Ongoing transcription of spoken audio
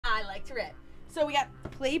like to rip. So we got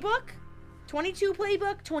playbook, 22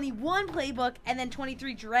 playbook, 21 playbook, and then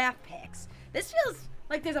 23 draft picks. This feels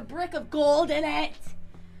like there's a brick of gold in it.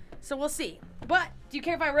 So we'll see. But do you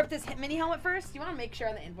care if I rip this mini helmet first? Do you want to make sure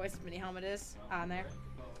on the invoice mini helmet is on there?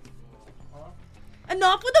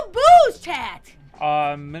 Enough with the booze, chat.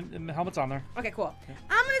 Helmet's on there. Okay, cool. Okay.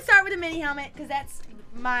 I'm gonna start with a mini helmet because that's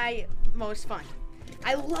my most fun.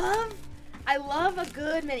 I love a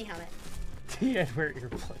good mini helmet. Yeah, wear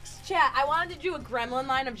earplugs. Chat, I wanted to do a gremlin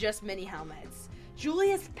line of just mini helmets.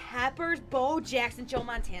 Julius Peppers, Bo Jackson, Joe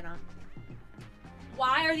Montana.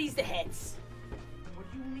 Why are these the hits?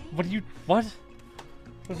 What do you mean? What?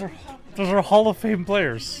 Those are Hall of Fame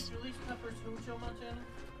players. Julius Peppers, who, Joe Montana?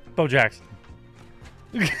 Bo Jackson.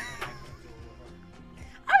 All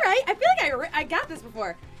right, I feel like I got this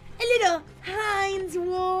before. A little Heinz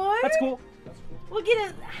Ward. That's cool. We'll get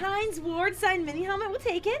a Heinz Ward signed mini helmet. We'll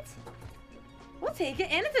take it. We'll take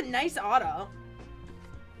it, and it's a nice auto.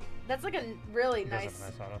 That's like a really nice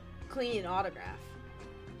auto. Clean autograph.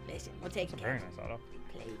 Listen, we'll take it. Very nice auto.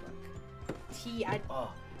 Playbook.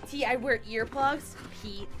 I'd wear earplugs.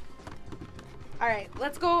 Pete. All right,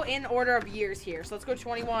 let's go in order of years here. So let's go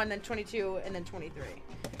 21, then 22, and then 23.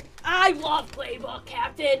 I love playbook,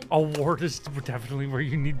 Captain. Award is definitely where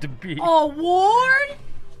you need to be. Award?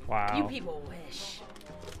 Wow. You people wish.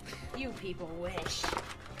 You people wish.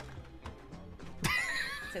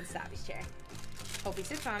 Said stop his chair. Hope he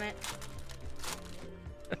sits on it.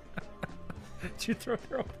 Did you throw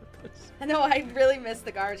your own purpose? I know, I really missed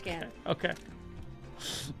the garbage can. Okay.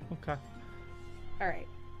 Okay. All right.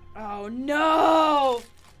 Oh, no!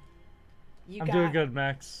 I'm doing good,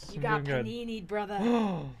 Max. You got Panini, brother.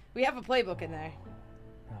 We have a playbook in there.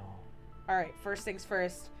 No. All right, first things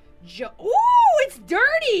first. Joe. Ooh, it's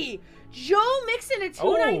dirty! Joe Mixon at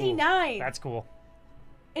 $2.99. That's cool.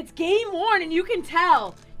 It's game worn, and you can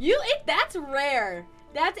tell. That's rare.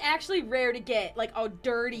 That's actually rare to get, like a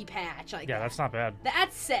dirty patch. Like that's not bad.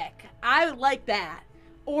 That's sick. I like that.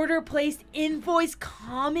 Order placed, invoice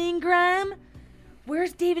coming, Graham.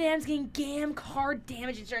 Where's David Adams getting GAM card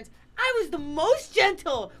damage insurance? I was the most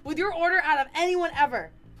gentle with your order out of anyone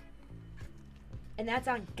ever. And that's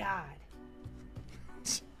on God.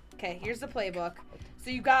 Okay, here's the playbook. So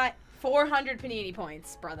you got 400 Panini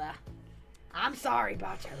points, brother. I'm sorry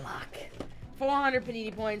about your luck. 400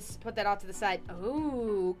 Panini points. Put that off to the side.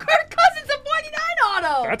 Ooh, Kirk Cousins a 49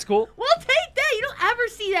 auto. That's cool. We'll take that. You don't ever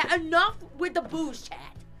see that enough with the boost, chat.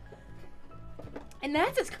 And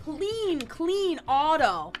that's a clean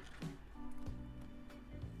auto.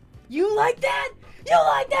 You like that? You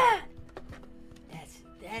like that?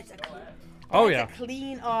 That's a clean. That's a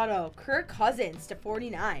clean auto. Kirk Cousins to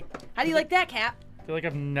 49. How do you like that, Cap? I feel like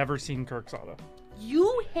I've never seen Kirk's auto.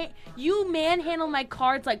 You manhandle my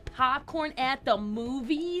cards like popcorn at the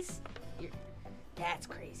movies? That's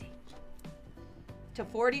crazy. To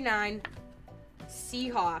 49,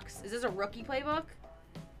 Seahawks. Is this a rookie playbook?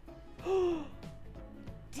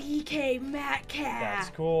 DK Metcalf. That's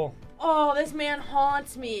cool. Oh, this man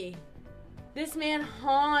haunts me. This man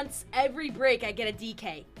haunts every break. I get a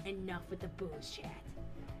DK. Enough with the booze, chat.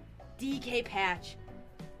 DK patch.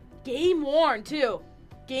 Game worn too.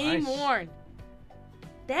 Game worn.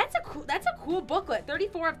 That's a cool booklet.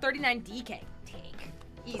 34 of 39 DK. Take.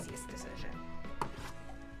 Easiest decision.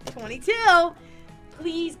 22.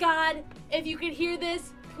 Please, God, if you could hear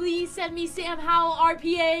this, please send me Sam Howell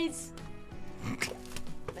RPAs.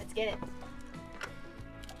 Let's get it.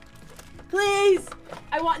 Please.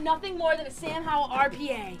 I want nothing more than a Sam Howell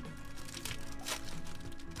RPA.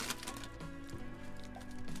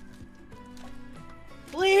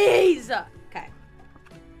 Please. Okay.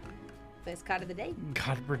 Best card of the day.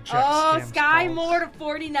 God rejects. Oh, Sam's Sky calls. Moore to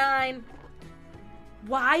 49.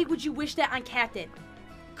 Why would you wish that on Captain?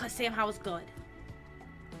 Because Sam Howell's good.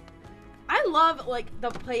 I love, like, the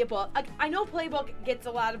playbook. Like, I know playbook gets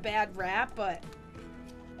a lot of bad rap, but...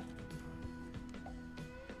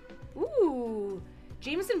 Ooh.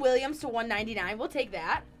 Jameson Williams to 199. We'll take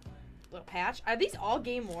that. Little patch. Are these all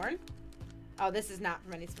game worn? Oh, this is not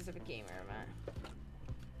from any specific game, am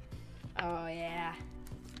I? Oh, yeah.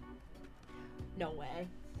 No way.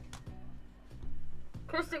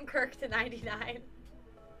 Christian Kirk to 99.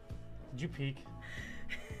 Did you peek?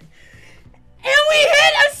 And we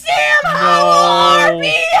hit a Sam Howell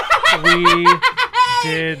RPA! We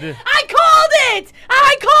did. I called it!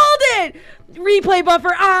 I called it! Replay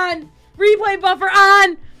buffer on. Replay buffer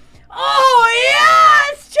on. Oh,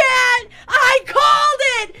 yes, chat! I called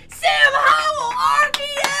it! Sam Howell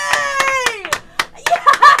RPA!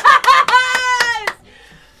 Yes!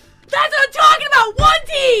 That's what I'm talking about!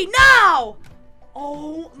 1T now!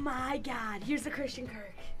 Oh, my God. Here's the Christian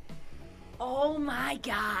Kirk. Oh my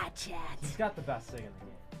God, chat. He's got the best thing in the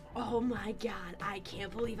game. Oh my God, I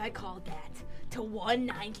can't believe I called that to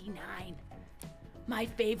 199. My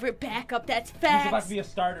favorite backup, that's facts. He's about to be a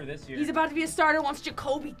starter this year. He's about to be a starter once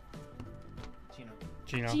Jacoby.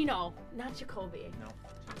 Gino. Not Jacoby. No.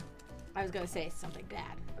 I was going to say something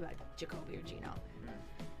bad about Jacoby or Gino.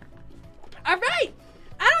 All right.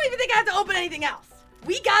 I don't even think I have to open anything else.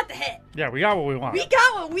 We got the hit. Yeah, we got what we want. We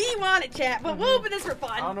got what we wanted, chat, but we'll open this for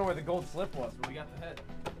fun. I don't know where the gold slip was, but we got the hit.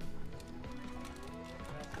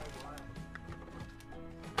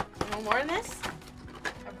 No more in this?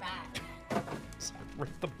 All right. Rip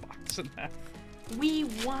the box in half. We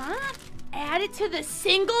want add it to the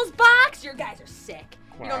singles box. Your guys are sick.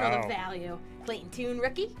 You don't know Wow. the value. Clayton Tune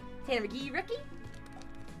rookie, Tanner McGee rookie,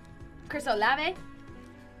 Chris Olave,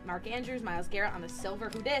 Mark Andrews, Myles Garrett on the silver.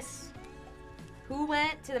 Who dis? Who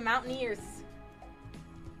went to the Mountaineers?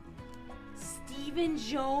 Stephen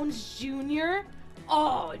Jones Jr.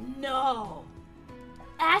 Oh no.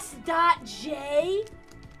 S.J.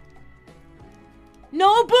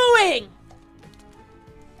 No booing.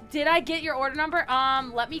 Did I get your order number?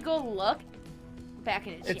 Let me go look back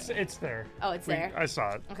in the chat. It's there. Oh, it's there? I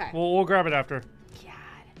saw it. Okay. We'll grab it after. God.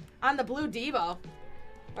 On the blue Debo.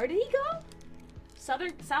 Where did he go?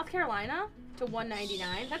 South Carolina to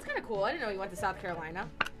 199. That's kind of cool. I didn't know he went to South Carolina.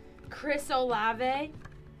 Chris Olave,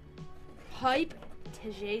 Hype,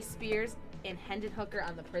 Tajay Spears, and Hendon Hooker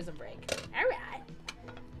on the Prison Break. All right.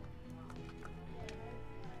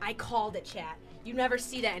 I called it, chat. You never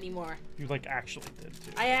see that anymore. You like actually did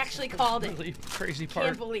too. I actually called it. Really crazy part.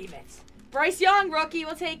 Can't believe it. Bryce Young, rookie,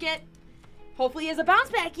 we'll take it. Hopefully he has a bounce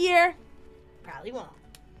back year. Probably won't.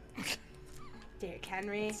 Derrick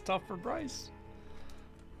Henry. It's tough for Bryce.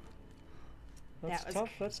 That's That was tough.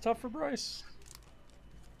 That's tough for Bryce.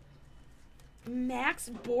 Max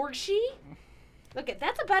Borgschi. Look at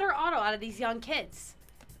that's a better auto out of these young kids.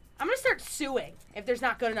 I'm gonna start suing if there's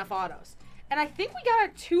not good enough autos. And I think we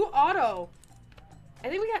got two autos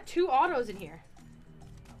in here.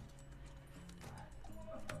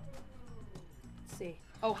 Let's see.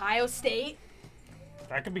 Ohio State.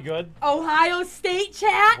 That could be good. Ohio State,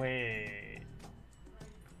 chat. Wait.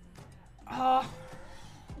 Oh.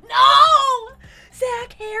 No!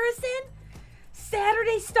 Zach Harrison?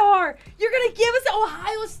 Saturday Star. You're going to give us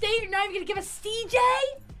Ohio State? You're not even going to give us CJ?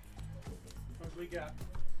 What we got?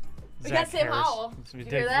 We got Sam Howell. Did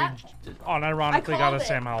you hear that? Unironically got a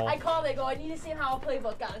Sam Howell. I called it. Go, I need a Sam Howell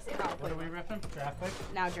playbook. Got a Sam Howell What are we playbook. ripping? Draft pick?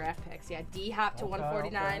 Now draft picks. Yeah, D-Hop to Okay,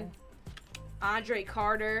 149. okay. Andre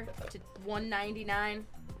Carter to 199.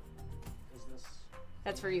 Is this?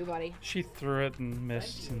 That's for you, buddy. She threw it and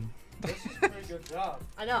missed. Thank And This is a pretty good job.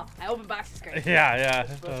 I know. I open boxes great. yeah,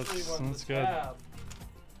 Especially when that's the good. tab is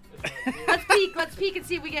right here. Let's peek. Let's peek and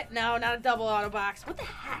see if we get. No, not a double auto box. What the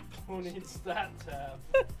heck? Who needs that tab?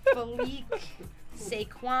 Malik,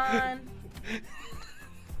 Saquon,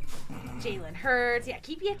 Jalen Hurts. Yeah,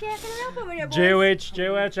 keep your cat up over there, boys.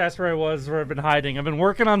 JOH, that's where I was, where I've been hiding. I've been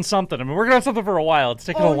working on something. I've been working on something for a while. It's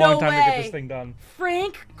taken Oh, a long no time to get way. this thing done.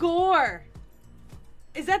 Frank Gore.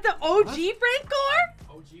 Is that the OG Frank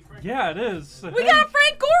Gore? OG Frank. Yeah, it is. We got a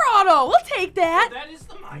Frank Gore auto. We'll take that. That is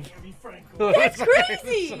the Miami Frank. That's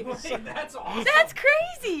crazy. Wait, that's awesome. That's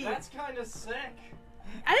crazy. That's kind of sick.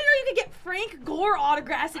 I didn't know you could get Frank Gore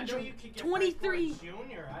autographs I in know you could get 23. Frank Gore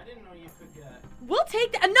Jr. I didn't know you could get. We'll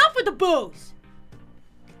take that. Enough with the booze.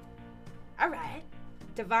 All right.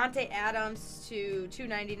 Devontae Adams to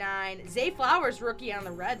 299. Zay Flowers, rookie on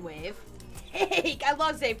the red wave. Hey, I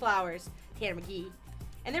love Zay Flowers. Tanner McGee.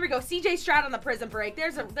 And there we go. CJ Stroud on the Prison Break.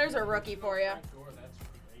 There's a rookie for you. Frank Gore, that's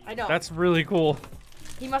great. I know. That's really cool.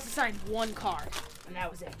 He must have signed one card, and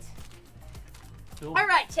that was it. Bill- All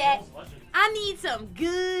right, chat. Bill's legend. I need some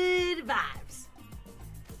good vibes.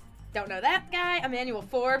 Don't know that guy. Emmanuel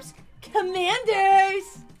Forbes.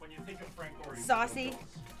 Commanders. When you think of Frank Gore, you Saucy. think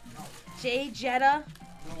of Bills. Jay Jetta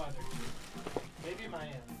No other. Maybe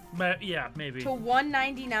Miami. Yeah, maybe. to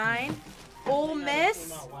 199. Ole Miss.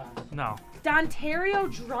 Came out last. No.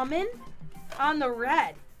 Dontario Drummond on the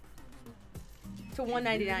red to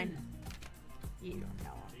 199. You don't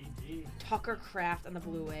know him. DD. Tucker Kraft on the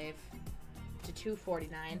blue wave to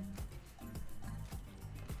 249.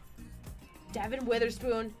 Devin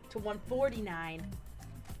Witherspoon to 149.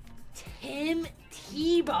 Tim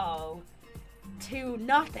Tebow to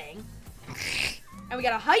nothing. And we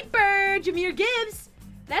got a hyper, Jahmyr Gibbs.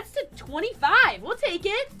 That's to 25. We'll take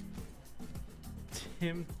it.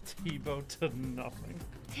 Tim Tebow to nothing.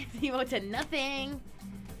 Tim Tebow to nothing.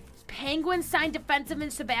 Penguins signed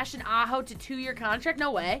defenseman Sebastian Aho to 2-year contract.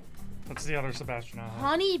 No way. That's the other Sebastian Aho.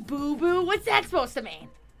 Honey Boo Boo. What's that supposed to mean?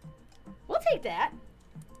 We'll take that.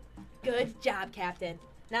 Good job, Captain.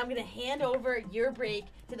 Now I'm going to hand over your break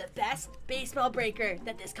to the best baseball breaker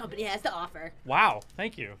that this company has to offer. Wow,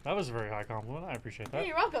 thank you. That was a very high compliment. I appreciate that. Hey,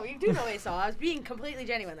 you're welcome. You do know baseball. I was being completely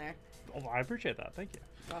genuine there. Oh, I appreciate that. Thank you.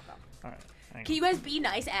 You're welcome. All right. Hang Can you guys be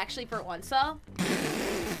nice actually for once, though?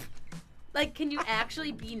 Like, can you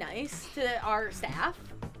actually be nice to our staff?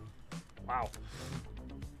 Wow.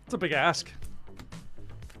 It's a big ask.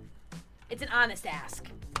 It's an honest ask.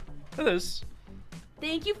 It is.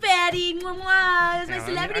 Thank you, Fatty. Mwah, mwah. That's my Yeah,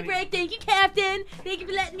 celebrity break. Thank you, Captain. Thank you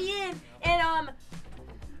for letting me in. And,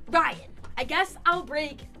 Ryan, I guess I'll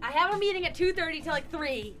break. I have a meeting at 2:30 till like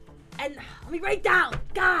 3. And let me write down.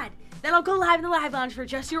 God. Then I'll go live in the live lounge for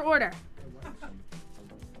just your order.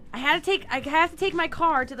 I have to take my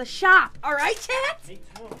car to the shop. All right, chat?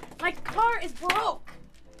 My car is broke.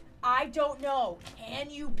 I don't know. Can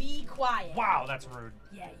you be quiet? Wow, that's rude.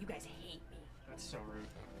 Yeah, you guys hate me. That's so rude.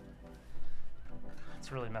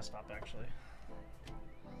 It's really messed up, actually.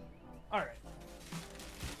 All right.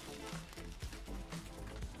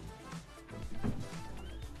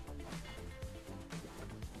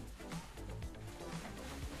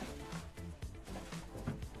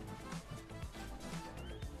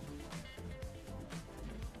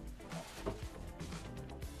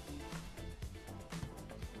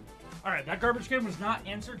 All right, that garbage can was not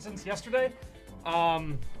answered since yesterday.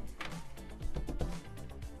 So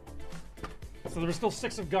there was still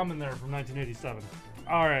 6 of gum in there from 1987.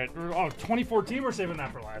 All right. Oh, 2014, we're saving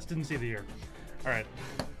that for last. Didn't see the year. All right.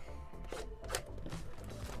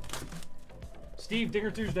 Steve, Dinger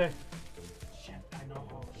Tuesday. Shit, I know.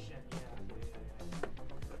 Oh, shit, yeah.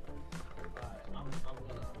 I'm gonna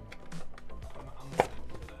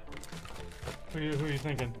do that. Who are you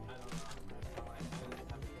thinking?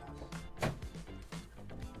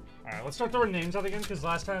 All right, let's start throwing names out again, because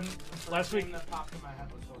last week. That popped in my head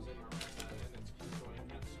was Jose Marita, and it's going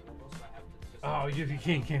against Super Bowl, so I have to just. Oh,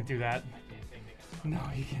 you can't do that. I can't think against. No,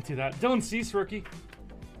 you can't do that. Dylan Cease, rookie.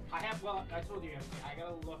 Well, I told you, Anthony, I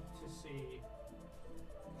gotta look to see.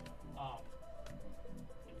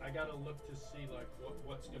 I gotta look to see like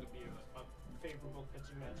what's gonna be a favorable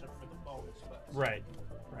pitching matchup for the bonus. But Right.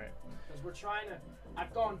 because we're trying to.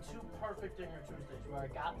 I've gone 2 perfect Dinger Tuesdays where I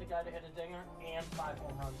got the guy to hit a dinger and 5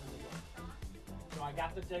 home runs in the game. So I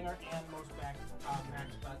got the dinger and most max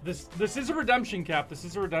bet. This is a redemption, Cap. This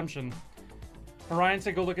is a redemption. Orion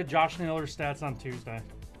said go look at Josh Naylor's stats on Tuesday.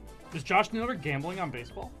 Is Josh Naylor gambling on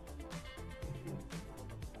baseball?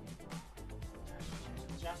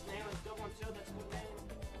 Josh Naylor's good one too. That's a good name.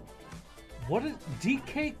 What is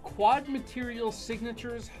DK Quad Material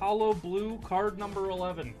Signatures Hollow Blue card number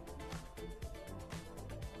 11?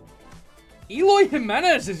 Eloy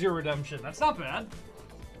Jimenez is your redemption. That's not bad.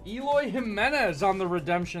 Eloy Jimenez on the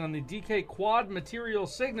redemption on the DK Quad Material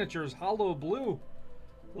Signatures Hollow Blue.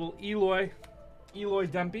 Little Eloy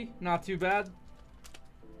Dempy. Not too bad.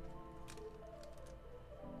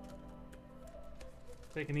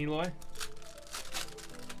 Taking Eloy.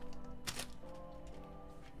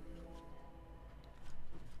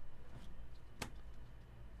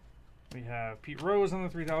 We have Pete Rose on the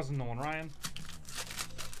 3000, Nolan Ryan.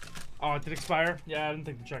 Oh, it did expire? Yeah, I didn't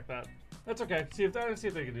think to check that. That's okay. See if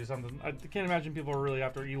they can do something. I can't imagine people are really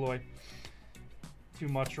after Eloy too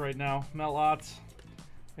much right now. Mel Ott.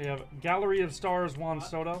 We have Gallery of Stars, Juan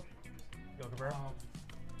Soto. Go, Cabrera.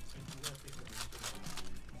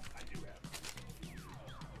 I do have.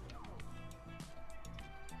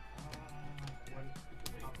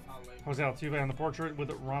 Jose Altuve on the portrait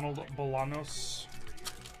with Ronald Bolanos.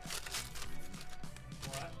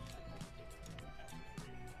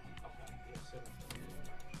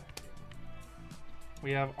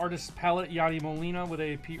 We have Artist Palette Yadi Molina with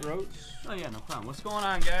a Pete Rose. Oh yeah, no problem. What's going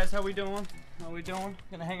on, guys? How we doing?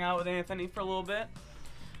 Gonna hang out with Anthony for a little bit.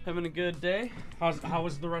 Having a good day. How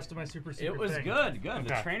was the rest of my super secret It was thing? good. Okay.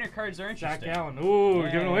 The trainer cards are interesting. Jack Allen. Ooh, Yeah,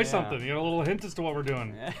 we're giving away yeah. something. You got a little hint as to what we're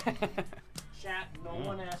doing. Chat, no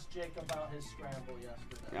one asked Jake about his scramble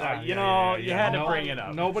yesterday. You had to bring it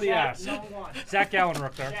up. Nobody Chat, asked. no one. Zach Allen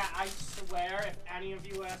rook there. Chat, I swear, if any of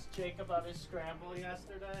you asked Jake about his scramble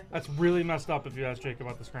yesterday, That's really messed up if you ask Jake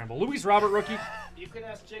about the scramble. Luis Robert rookie. you could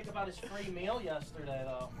ask Jake about his free meal yesterday,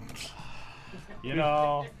 though. You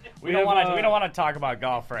know, we We don't have, want to talk about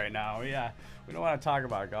golf right now. Yeah, we don't want to talk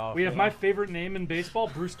about golf. We have my favorite name in baseball,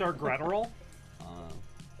 Brewstar Gratterall.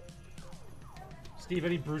 Steve,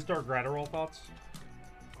 any Brewstar Gratterall thoughts?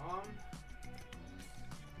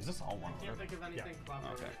 Is this all one I can't word? think of anything clever.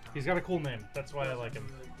 Okay. Right now. He's got a cool name. That's why I like him.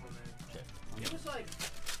 Really cool name. He was like,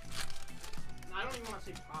 I don't even want to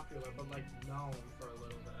say popular, but like known for a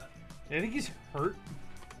little bit. I think he's hurt.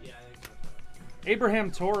 Yeah, I think so.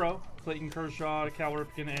 Abraham Toro Clayton Kershaw, Cal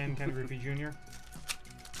Ripken, and Ken Griffey Jr.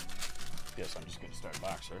 Guess I'm just gonna start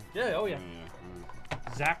box, right? Yeah, oh yeah. Yeah.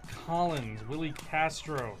 Zach Collins, Willie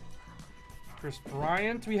Castro, Chris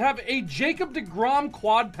Bryant. We have a Jacob deGrom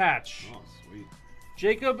quad patch. Oh, sweet.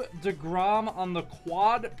 Jacob deGrom on the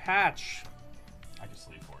quad patch. I can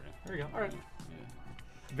sleep for you. There you go. All right.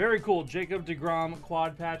 Yeah. Very cool. Jacob deGrom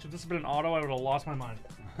quad patch. If this had been an auto, I would have lost my mind.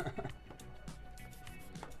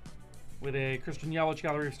 With a Christian Yelich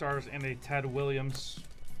Gallery of Stars and a Ted Williams.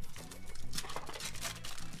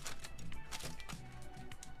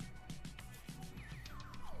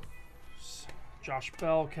 Josh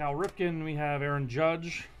Bell, Cal Ripken. We have Aaron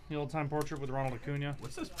Judge, the old-time portrait with Ronald Acuna.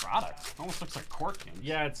 What's this product? Almost looks like Court Kings.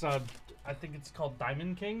 Yeah, it's I think it's called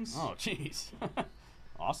Diamond Kings. Oh, jeez.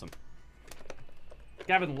 Awesome.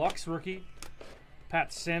 Gavin Lux, rookie.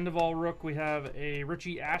 Pat Sandoval, rook. We have a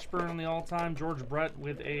Richie Ashburn on the all-time. George Brett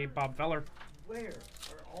with a Bob Feller. Where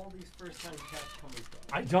are all these first-time cats coming from?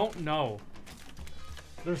 I don't know.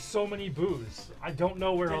 There's so many boos. I don't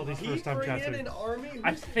know where all these first-time cats Bring in are. an army?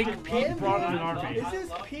 I Who's- think Pete brought in an army. Is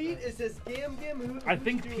this Pete? Is this Gam Gam? I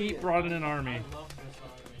think Pete brought in an army. I love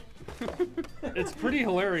this army. It's pretty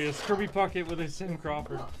hilarious. Kirby Puckett with a Sim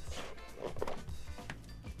Crawford.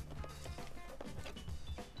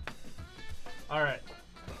 All right.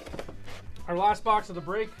 Our last box of the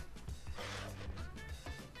break.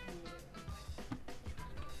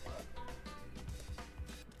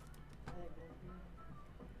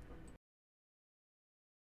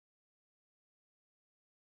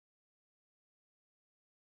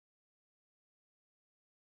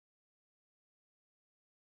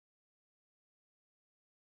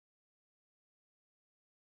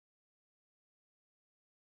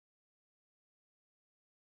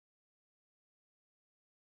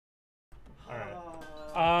 All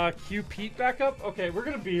right. Cue Pete back up. Okay, we're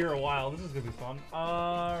gonna be here a while. This is gonna be fun.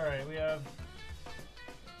 All right, we have.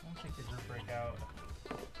 I'll take the group break out.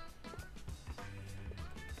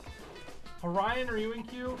 Orion, are you in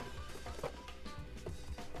queue?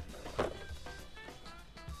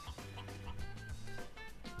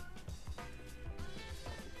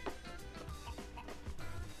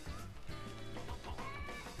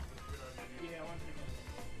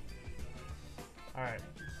 All right.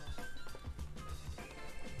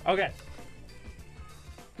 Okay.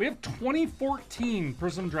 We have 2014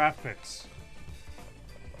 Prism draft picks.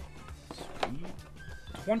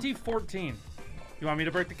 2014. You want me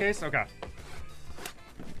to break the case? Okay.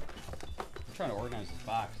 I'm trying to organize this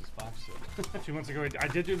box. This box is 2 months ago, I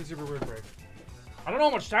did do the super weird break. I don't know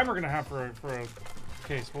how much time we're gonna have for a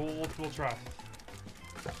case. We'll try.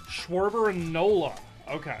 Schwarber and Nola.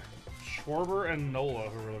 Okay. Schwarber and Nola,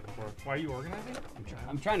 who we're looking for. Why are you organizing?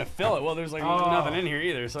 I'm trying to fill it. Well, there's like nothing in here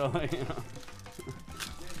either, so like, you know.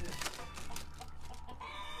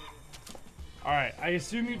 All right. I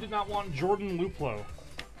assume you did not want Jordan Luplow.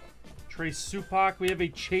 Trace Supak. We have a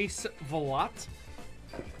Chase Velat.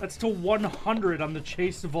 That's to 100 on the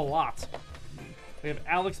Chase Velat. We have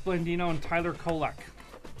Alex Blandino and Tyler Kolek.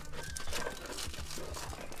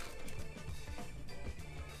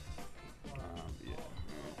 Yeah.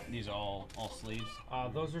 These are all sleeves.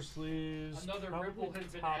 Those are sleeves. Another probably ripple has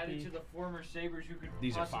been copy. added to the former Sabres who could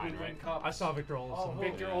These are possibly fine, win right? cups. I saw Victor Olofsson. Oh,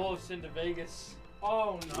 Victor yeah. Olofsson to Vegas.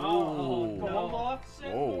 Oh no! Ooh. No.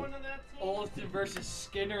 Olofsson Whoa. going to that team? Olofsson versus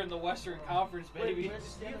Skinner in the Western Conference, baby. where's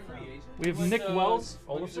Skinner now? We have Went Nick to- Wells.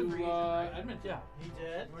 went Olofsson. to, Edmonton. Yeah. He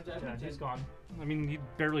did? Went to Yeah, Edmonton. he's gone. I mean, he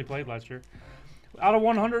barely played last year. Out of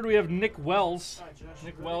 100, we have Nick Wells. Hi, Josh.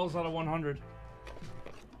 Nick Wells out of 100.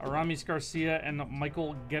 Aramis Garcia and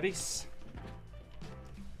Michael Geddes.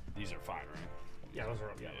 These are fine, right? Yeah, those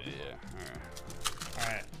are. Yeah. Yeah. All right.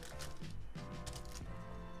 All right.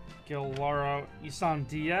 Gil Lara, Isan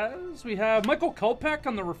Diaz. We have Michael Kopech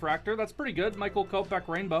on the refractor. That's pretty good. Michael Kopech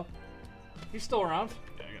Rainbow. He's still around.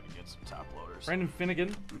 Yeah, I gotta get some top loaders. Brandon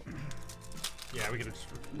Finnegan. Yeah, we could just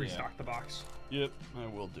restock the box. Yep, I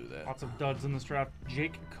will do that. Lots of duds in this draft.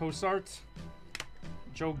 Jake Cosart.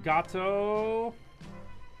 Joe Gatto.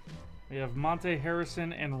 We have Monte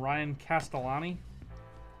Harrison and Ryan Castellani.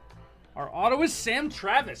 Our auto is Sam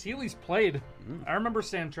Travis. He at least played. I remember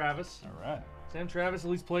Sam Travis. All right. Sam Travis at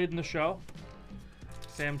least played in the show.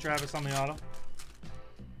 Sam Travis on the auto.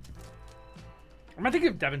 Am I thinking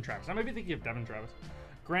of Devin Travis? I might be thinking of Devin Travis.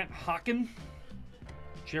 Grant Hocken.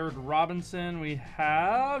 Jared Robinson. We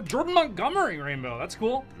have Jordan Montgomery Rainbow. That's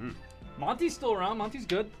cool. Monty's still around. Monty's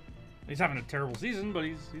good. He's having a terrible season, but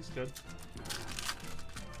he's good.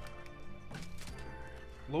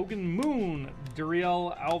 Logan Moon.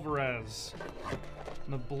 Duriel Alvarez.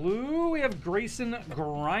 In the blue, we have Grayson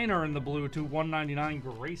Greiner in the blue to 199.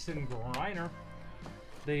 Grayson Greiner.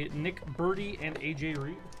 The Nick Birdie and AJ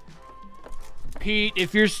Reed. Pete,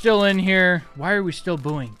 if you're still in here, why are we still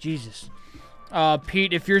booing? Jesus.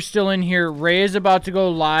 Pete, if you're still in here, Ray is about to go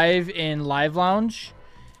live in Live Lounge.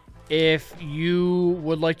 If you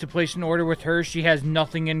would like to place an order with her, she has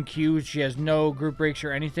nothing in queue. She has no group breaks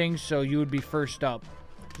or anything, so you would be first up.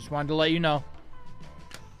 Just wanted to let you know.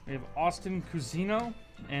 We have Austin Cusino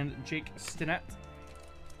and Jake Stinnett.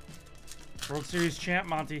 World Series champ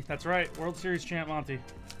Monty. That's right, World Series champ Monty.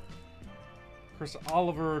 Chris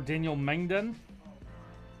Oliver, Daniel Mengden.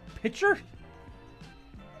 Pitcher? He's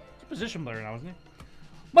a position player now, isn't he?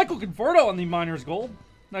 Michael Conforto on the Miners Gold.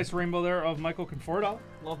 Nice rainbow there of Michael Conforto.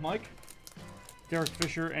 Love Mike. Derek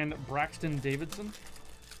Fisher and Braxton Davidson.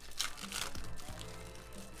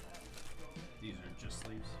 These are just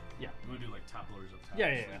sleeves? Yeah. You want to do like top loaders up top?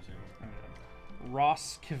 Yeah.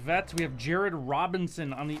 Ross Kvet. We have Jared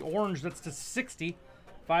Robinson on the orange. That's to 60.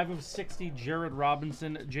 5 of 60. Jared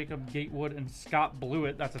Robinson, Jacob Gatewood, and Scott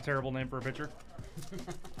Blewett. That's a terrible name for a pitcher.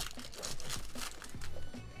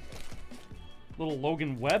 Little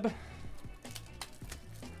Logan Webb.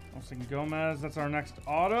 Nelson Gomez. That's our next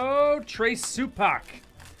auto. Trey Supak.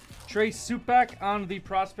 Trey Supak on the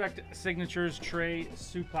prospect signatures. Trey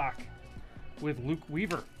Supak with Luke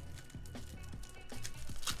Weaver.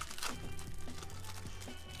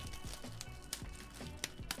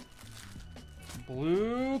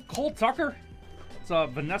 Blue, Cole Tucker. It's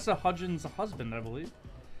Vanessa Hudgens' husband, I believe.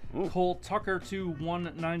 Ooh. Cole Tucker to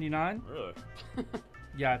 199. Really?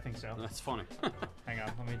 Yeah, I think so. That's funny. Hang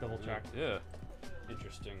on, let me double check. Yeah.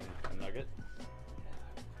 Interesting nugget.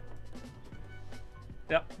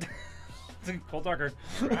 Yep. Cole Tucker.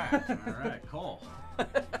 All right, Cole.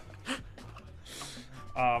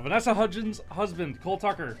 Vanessa Hudgens' husband, Cole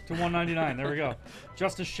Tucker to 199. There we go.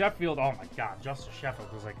 Justice Sheffield. Oh my God, Justice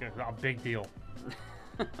Sheffield was like a big deal.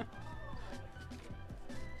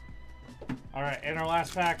 All right, and our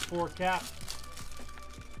last pack for Cap.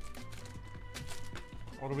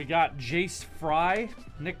 What do we got? Jace Fry,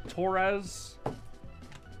 Nick Torres,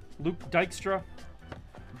 Luke Dykstra,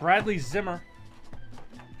 Bradley Zimmer.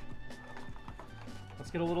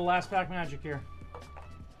 Let's get a little last pack magic here.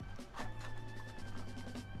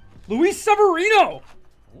 Luis Severino!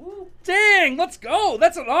 Ooh. Dang, let's go!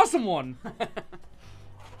 That's an awesome one.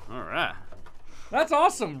 All right. That's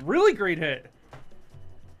awesome. Really great hit.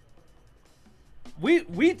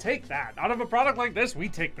 We take that. Out of a product like this, we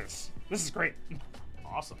take this. This is great.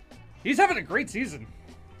 Awesome. He's having a great season.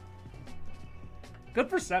 Good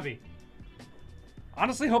for Sevy.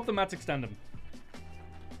 Honestly, hope the Mets extend him.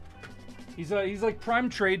 He's like prime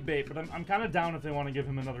trade bait, but I'm kind of down if they want to give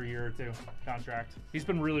him another year or two contract. He's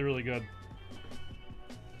been really, really good.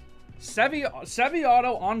 Sevy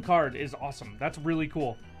Auto on card is awesome. That's really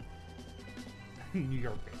cool. New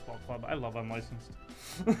York Baseball Club. I love unlicensed.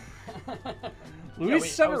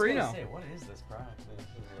 Luis Severino. I was gonna say, what is this product? This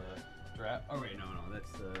is a draft. Oh wait, no,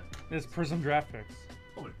 that's It's Prism Draft Picks.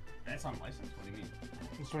 Oh, that's unlicensed. What do you mean?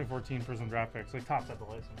 It's 2014 Prism Draft Picks. Like tops at the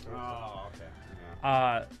license. Oh, okay.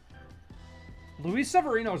 Yeah. Luis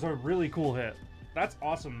Severino is a really cool hit. That's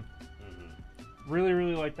awesome. Mm-hmm. Really,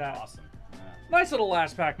 really like that. Awesome. Yeah. Nice little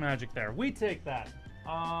last pack magic there. We take that.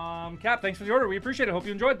 Cap, thanks for the order. We appreciate it. Hope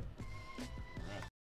you enjoyed.